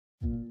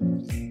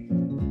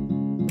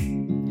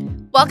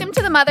Welcome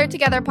to the Mother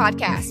Together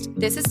podcast.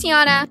 This is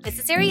Tiana. This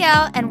is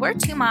Ariel, and we're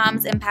two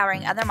moms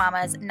empowering other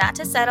mamas not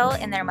to settle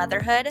in their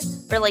motherhood,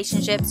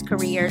 relationships,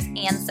 careers,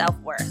 and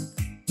self-worth.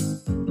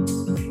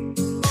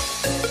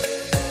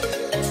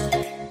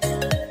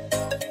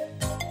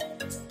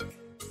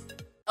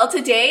 Well,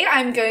 today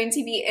I'm going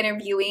to be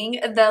interviewing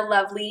the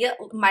lovely,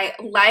 my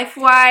life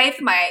wife,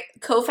 my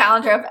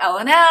co-founder of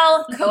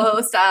L&L,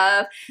 co-host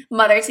of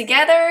Mother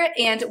Together,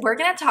 and we're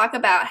going to talk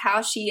about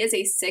how she is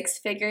a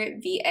six-figure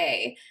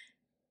VA.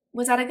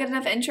 Was that a good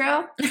enough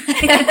intro?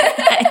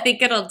 I think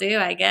it'll do,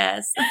 I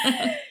guess.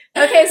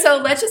 Okay, so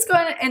let's just go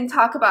ahead and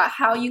talk about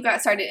how you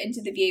got started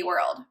into the VA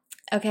world.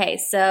 Okay,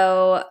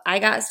 so I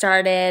got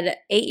started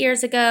 8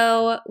 years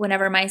ago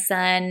whenever my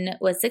son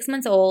was 6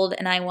 months old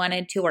and I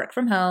wanted to work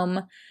from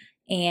home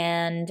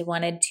and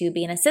wanted to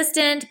be an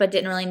assistant but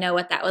didn't really know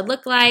what that would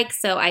look like.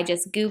 So I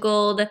just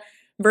Googled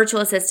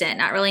virtual assistant,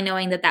 not really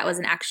knowing that that was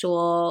an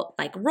actual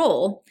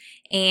role.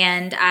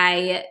 And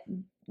I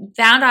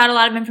found out a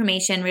lot of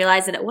information,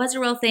 realized that it was a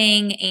real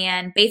thing,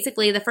 and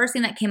basically the first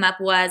thing that came up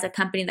was a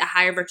company that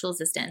hired virtual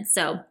assistants.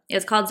 So it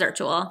was called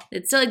Zirtual.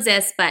 It still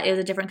exists, but it was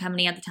a different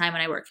company at the time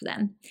when I worked for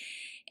them.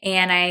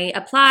 And I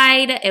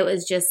applied. It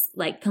was just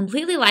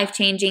completely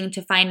life-changing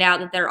to find out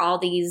that there are all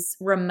these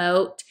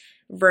remote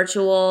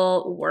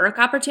virtual work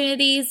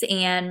opportunities,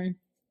 and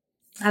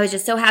I was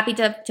just so happy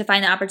to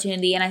find the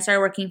opportunity, and I started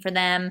working for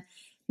them,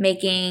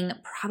 making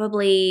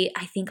probably,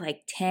 I think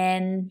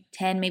 $10,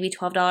 maybe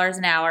 $12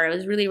 an hour. It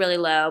was really, really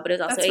low, but it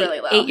was also really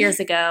low. 8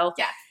 years ago.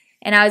 Yeah.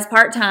 And I was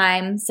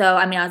part-time, so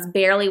I was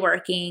barely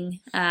working,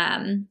 but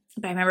I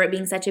remember it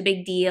being such a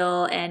big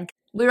deal, and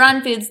we were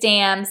on food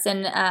stamps,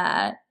 and,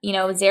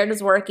 Zared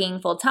was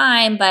working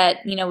full-time, but,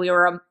 we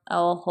were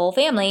a whole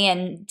family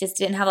and just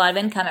didn't have a lot of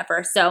income at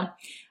first, so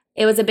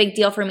it was a big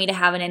deal for me to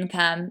have an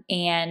income,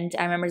 and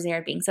I remember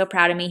Zared being so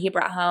proud of me. He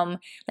brought home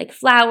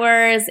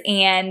flowers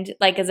and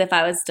as if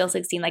I was still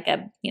 16,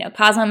 a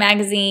Cosmo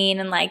magazine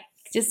and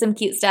just some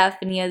cute stuff,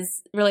 and he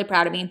was really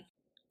proud of me.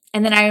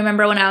 And then I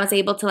remember when I was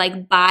able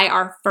to buy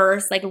our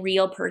first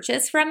real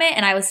purchase from it,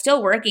 and I was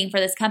still working for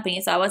this company,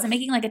 so I wasn't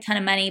making a ton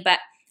of money, but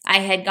I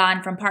had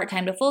gone from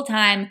part-time to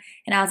full-time,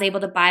 and I was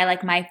able to buy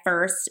my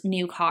first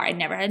new car. I'd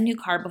never had a new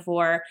car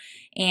before,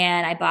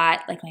 and I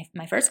bought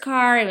my first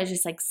car. It was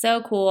just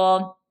so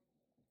cool.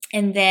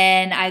 And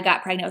then I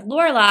got pregnant with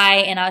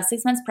Lorelai, and I was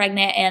 6 months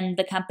pregnant, and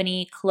the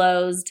company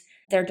closed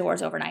their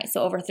doors overnight.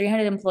 So over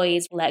 300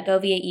 employees let go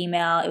via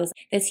email. It was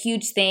this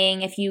huge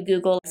thing. If you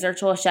Google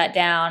Zirtual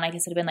shutdown, I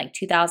guess it would have been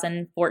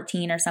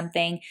 2014 or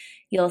something,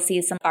 you'll see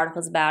some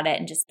articles about it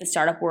and just the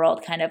startup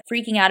world kind of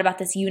freaking out about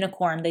this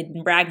unicorn they've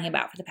been bragging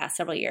about for the past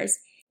several years.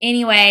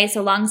 Anyway,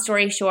 so long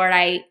story short,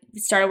 I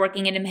started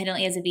working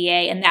independently as a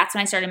VA, and that's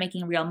when I started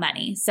making real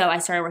money. So I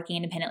started working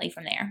independently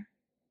from there.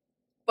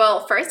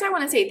 Well, first I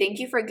want to say thank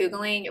you for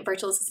Googling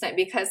virtual assistant,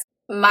 because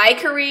my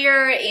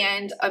career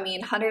and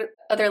 100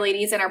 other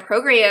ladies in our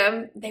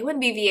program, they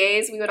wouldn't be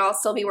VAs. We would all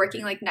still be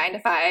working 9 to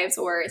 5s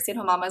or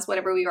stay-at-home mamas,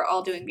 whatever we were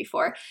all doing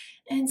before.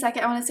 And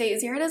second, I want to say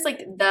Zared is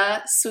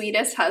the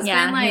sweetest husband.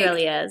 Yeah, he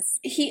really is.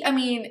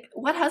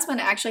 What husband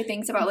actually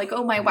thinks about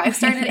oh, my wife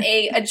started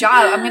a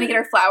job. I'm going to get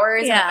her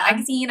flowers and a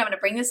magazine. I'm going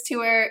to bring this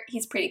to her.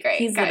 He's pretty great.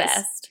 He's guys. The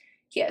best.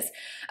 He is.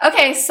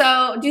 Okay,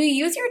 so do you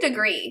use your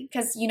degree?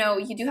 Because,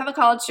 you do have a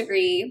college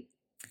degree.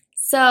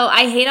 So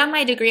I hate on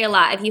my degree a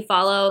lot. If you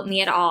follow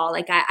me at all,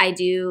 I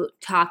do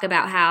talk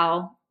about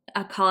how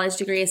a college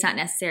degree is not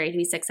necessary to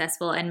be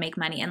successful and make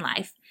money in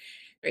life.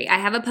 I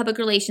have a public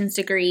relations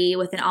degree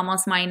with an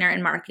almost minor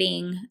in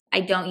marketing. I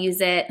don't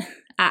use it.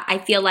 I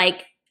feel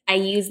like I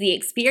use the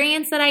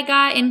experience that I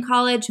got in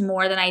college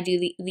more than I do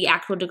the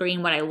actual degree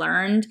and what I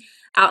learned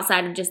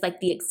outside of just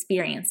the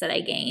experience that I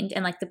gained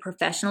and the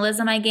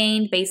professionalism I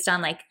gained based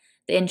on the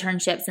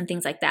internships and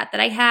things like that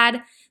I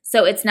had.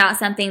 So it's not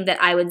something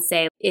that I would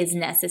say is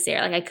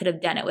necessary. I could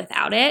have done it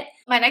without it.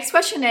 My next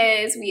question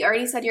is, we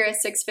already said you're a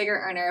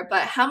six-figure earner,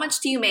 but how much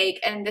do you make?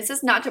 And this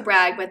is not to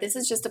brag, but this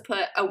is just to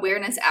put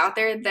awareness out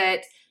there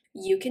that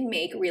you can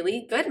make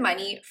really good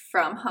money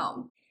from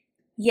home.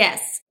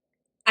 Yes.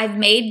 I've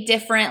made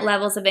different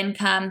levels of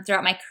income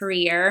throughout my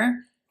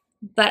career,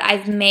 but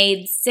I've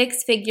made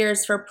six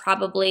figures for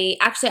probably,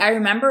 actually, I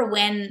remember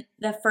when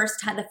the first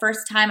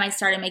time I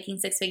started making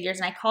six figures,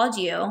 and I called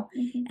you,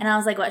 and I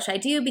was like, what should I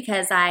do?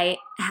 Because I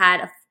had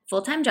a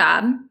full-time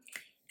job,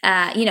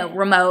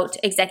 remote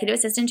executive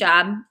assistant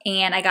job,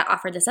 and I got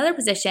offered this other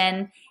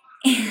position,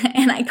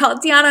 and I called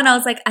Tiana, and I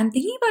was like, I'm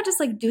thinking about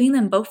just doing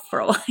them both for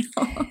a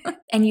while.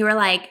 And you were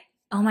like,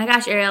 oh my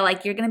gosh, Ariel,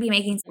 you're going to be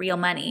making real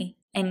money.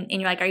 And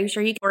you're like, are you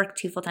sure you can work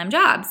 2 full-time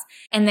jobs?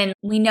 And then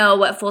we know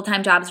what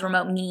full-time jobs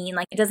remote mean.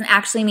 It doesn't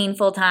actually mean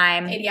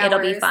full-time. It'll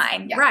be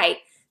fine. Yeah. Right.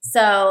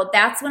 So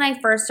that's when I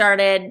first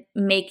started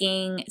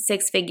making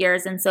six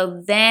figures. And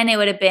so then it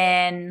would have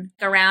been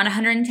around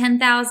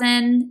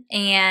 110,000.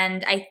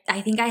 And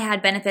I think I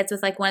had benefits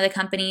with one of the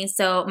companies.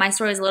 So my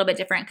story is a little bit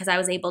different because I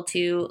was able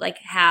to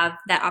have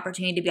that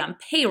opportunity to be on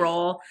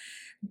payroll.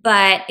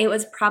 But it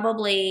was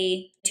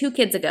probably 2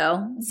 kids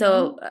ago,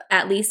 so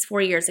at least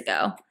 4 years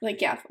ago.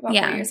 About 4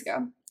 years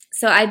ago.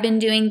 So I've been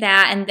doing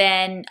that, and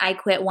then I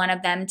quit one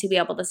of them to be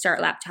able to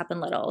start Laptop and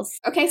Littles.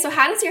 Okay, so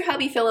how does your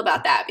hubby feel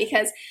about that?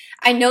 Because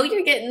I know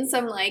you're getting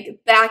some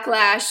like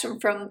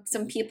backlash from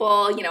some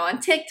people, you know,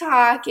 on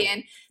TikTok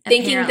and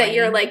thinking that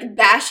you're like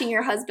bashing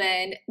your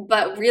husband,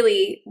 but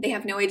really they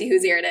have no idea who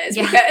Zared is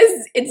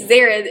because it's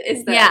Zared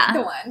is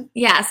the one.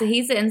 Yeah, so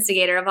he's the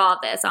instigator of all of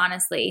this,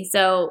 honestly.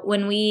 So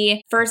when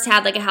we first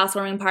had like a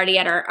housewarming party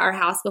at our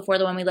house before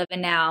the one we live in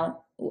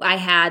now, I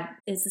had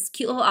this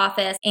cute little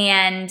office,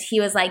 and he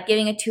was like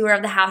giving a tour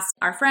of the house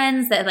to our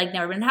friends that had like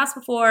never been in the house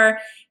before,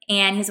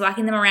 and he's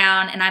walking them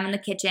around, and I'm in the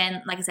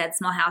kitchen, like I said,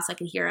 small house, so I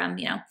could hear him,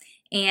 you know,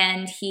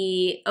 and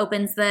he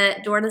opens the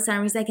door to the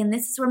sunroom. He's like, and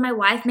this is where my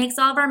wife makes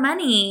all of our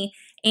money,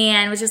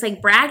 and was just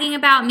like bragging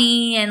about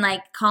me and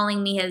like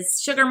calling me his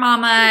sugar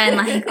mama and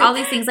like all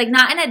these things, like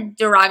not in a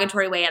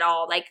derogatory way at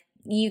all, like,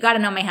 you got to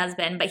know my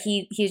husband, but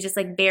he was just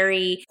like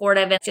very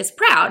supportive and just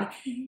proud.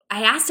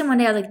 I asked him one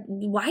day, I was like,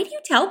 why do you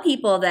tell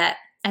people that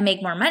I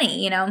make more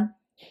money, you know?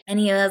 And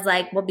he was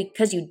like, well,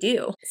 because you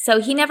do. So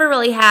he never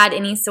really had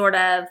any sort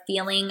of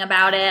feeling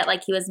about it.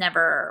 Like he was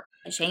never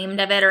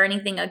ashamed of it or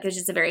anything. Like it was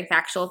just a very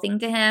factual thing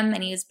to him,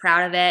 and he was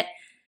proud of it.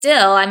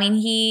 Still, I mean,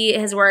 he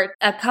has worked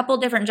a couple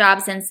different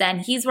jobs since then.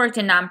 He's worked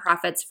in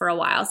nonprofits for a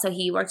while. So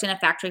he worked in a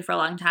factory for a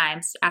long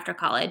time after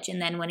college.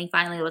 And then when he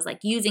finally was like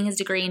using his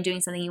degree and doing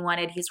something he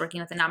wanted, he's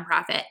working with a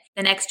nonprofit.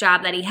 The next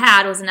job that he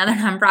had was another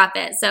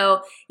nonprofit.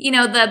 So, you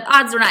know, the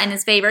odds were not in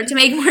his favor to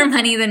make more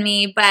money than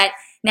me. But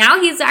now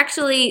he's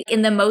actually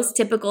in the most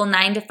typical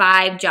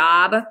 9-to-5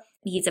 job.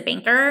 He's a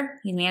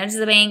banker. He manages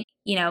a bank.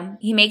 You know,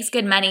 he makes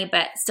good money,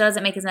 but still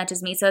doesn't make as much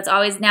as me. So it's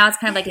always, now it's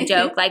kind of like a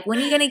joke. Like, when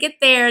are you going to get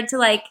there to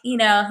like, you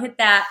know, hit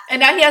that?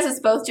 And now he has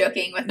us both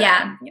joking with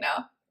him, you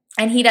know.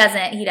 And he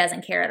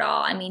doesn't care at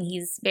all. I mean,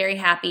 he's very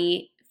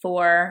happy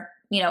for,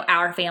 you know,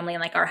 our family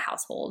and like our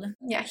household.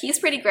 Yeah, he's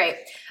pretty great.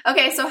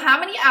 Okay, so how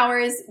many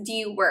hours do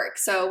you work?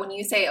 So when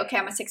you say, okay,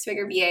 I'm a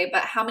 6-figure VA,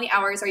 but how many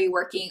hours are you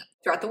working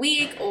throughout the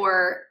week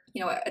or,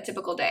 you know, a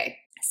typical day?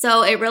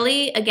 So it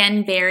really,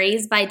 again,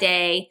 varies by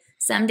day.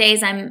 Some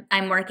days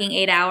I'm working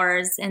 8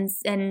 hours, and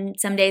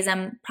some days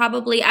I'm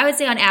probably, I would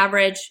say on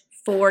average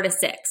 4 to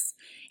 6.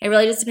 It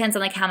really just depends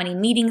on like how many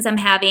meetings I'm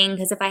having,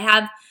 because if I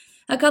have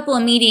a couple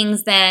of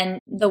meetings, then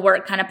the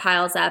work kind of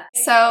piles up.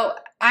 So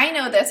I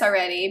know this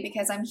already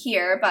because I'm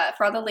here, but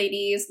for all the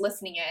ladies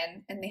listening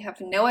in and they have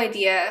no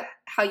idea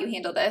how you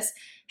handle this,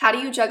 how do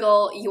you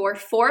juggle your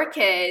 4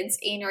 kids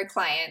and your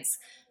clients?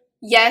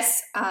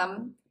 Yes,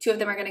 2 of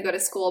them are going to go to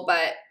school,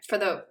 but for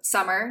the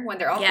summer when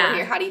they're all 4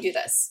 here, how do you do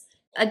this?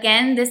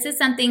 Again, this is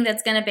something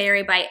that's going to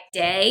vary by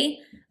day.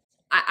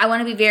 I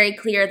want to be very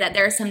clear that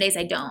there are some days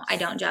I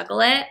don't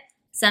juggle it.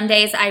 Some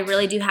days I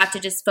really do have to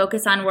just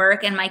focus on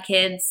work, and my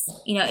kids,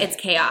 you know, it's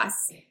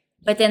chaos.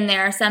 But then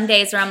there are some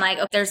days where I'm like,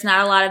 oh, there's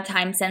not a lot of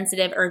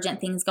time-sensitive, urgent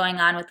things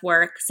going on with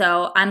work.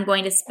 So I'm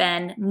going to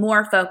spend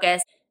more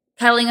focus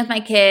cuddling with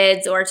my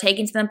kids or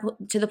taking them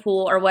to the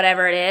pool or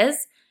whatever it is.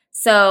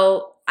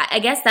 So I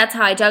guess that's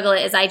how I juggle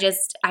it, is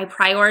I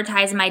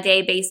prioritize my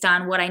day based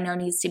on what I know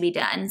needs to be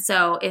done.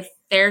 So if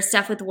there's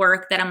stuff with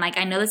work that I'm like,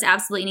 I know this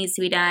absolutely needs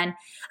to be done,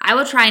 I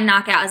will try and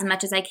knock out as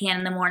much as I can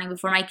in the morning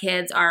before my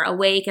kids are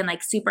awake and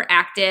like super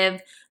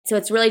active. So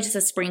it's really just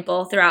a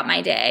sprinkle throughout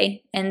my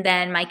day. And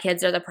then my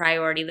kids are the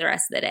priority the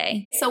rest of the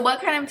day. So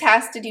what kind of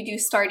tasks did you do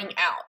starting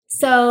out?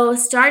 So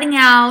starting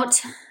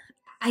out,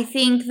 I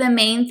think the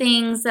main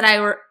things that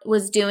I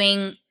was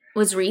doing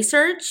was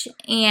research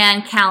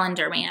and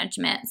calendar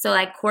management. So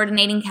like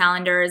coordinating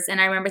calendars. And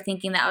I remember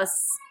thinking that was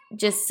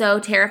just so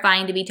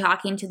terrifying to be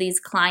talking to these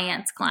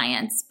clients.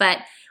 But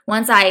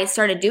once I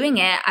started doing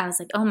it, I was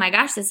like, oh my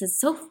gosh, this is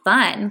so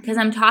fun, because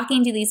I'm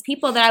talking to these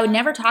people that I would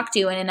never talk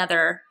to in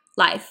another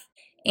life.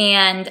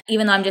 And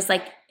even though I'm just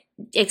like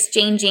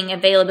exchanging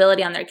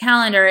availability on their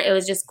calendar, it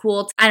was just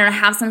cool to, I don't know,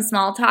 have some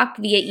small talk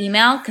via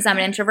email, because I'm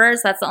an introvert,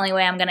 so that's the only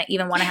way I'm going to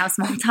even want to have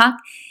small talk.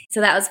 So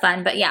that was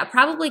fun. But yeah,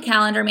 probably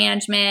calendar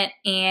management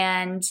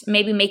and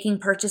maybe making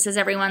purchases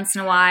every once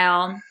in a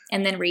while,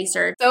 and then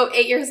research. So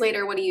 8 years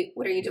later, what are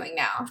you doing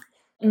now?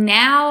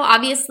 Now,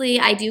 obviously,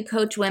 I do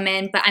coach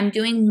women, but I'm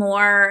doing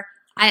more.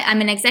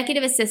 I'm an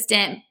executive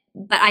assistant,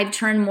 but I've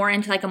turned more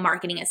into like a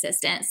marketing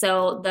assistant.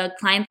 So the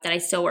clients that I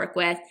still work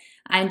with,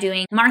 I'm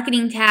doing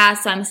marketing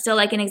tasks. So I'm still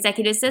like an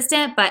executive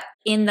assistant, but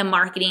in the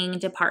marketing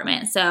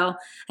department. So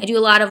I do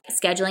a lot of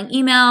scheduling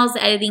emails,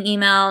 editing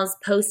emails,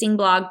 posting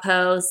blog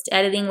posts,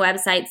 editing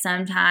websites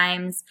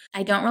sometimes.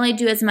 I don't really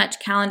do as much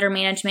calendar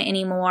management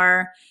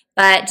anymore,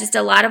 but just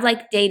a lot of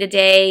like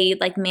day-to-day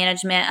like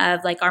management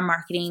of like our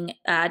marketing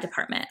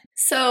department.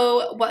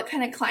 So what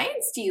kind of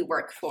clients do you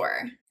work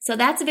for? So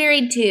that's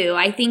varied too.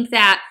 I think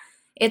that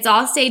it's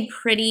all stayed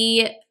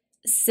pretty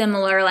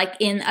similar, like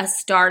in the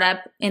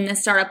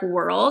startup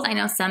world. I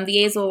know some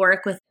VAs will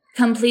work with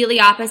completely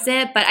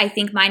opposite, but I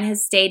think mine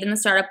has stayed in the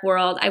startup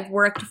world. I've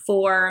worked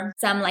for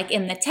some like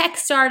in the tech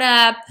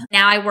startup.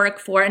 Now I work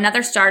for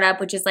another startup,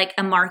 which is like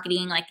a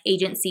marketing like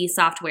agency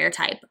software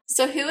type.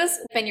 So who has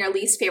been your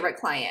least favorite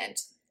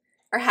client?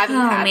 Or have you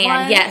had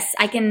one? Yes.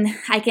 I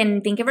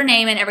can think of her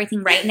name and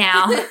everything right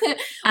now. We're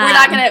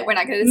not gonna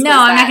disclose No,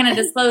 that. I'm not gonna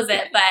disclose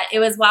it. But it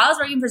was while I was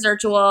working for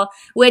Zirtual,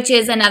 which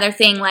is another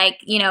thing, like,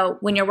 you know,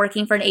 when you're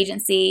working for an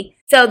agency.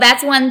 So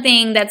that's one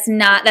thing that's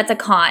a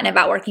con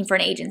about working for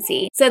an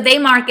agency. So they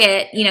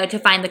market, you know, to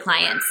find the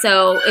clients.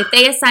 So if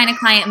they assign a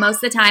client,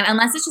 most of the time,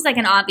 unless it's just like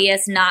an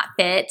obvious not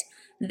fit,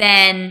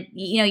 then,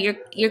 you know,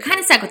 you're kind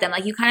of stuck with them.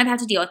 Like, you kind of have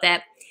to deal with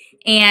it.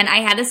 And I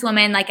had this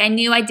woman, like, I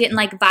knew I didn't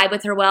like vibe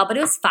with her well, but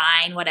it was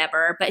fine,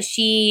 whatever. But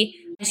she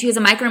was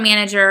a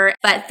micromanager,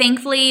 but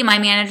thankfully my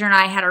manager and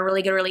I had a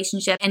really good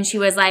relationship. And she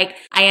was like,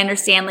 I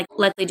understand, like,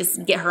 let's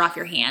just get her off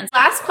your hands.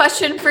 Last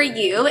question for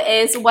you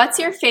is, what's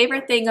your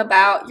favorite thing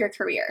about your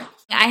career?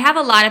 I have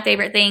a lot of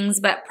favorite things,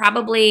 but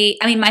probably,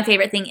 I mean, my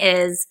favorite thing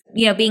is,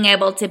 you know, being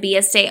able to be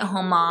a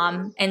stay-at-home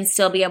mom and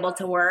still be able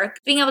to work.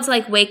 Being able to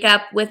like wake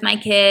up with my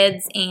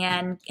kids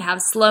and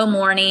have slow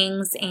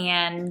mornings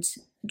and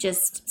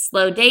just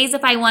slow days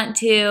if I want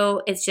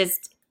to.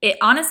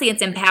 Honestly,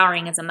 it's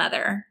empowering as a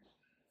mother.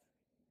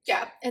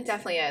 Yeah, it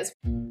definitely is.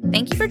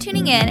 Thank you for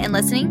tuning in and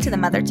listening to the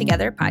Mother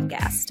Together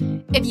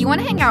podcast. If you want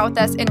to hang out with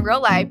us in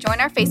real life,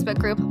 join our Facebook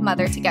group,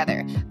 Mother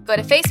Together. Go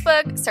to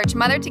Facebook, search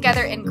Mother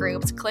Together in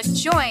groups, click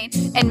join,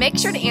 and make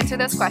sure to answer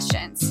those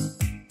questions.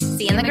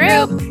 See you in the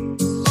group.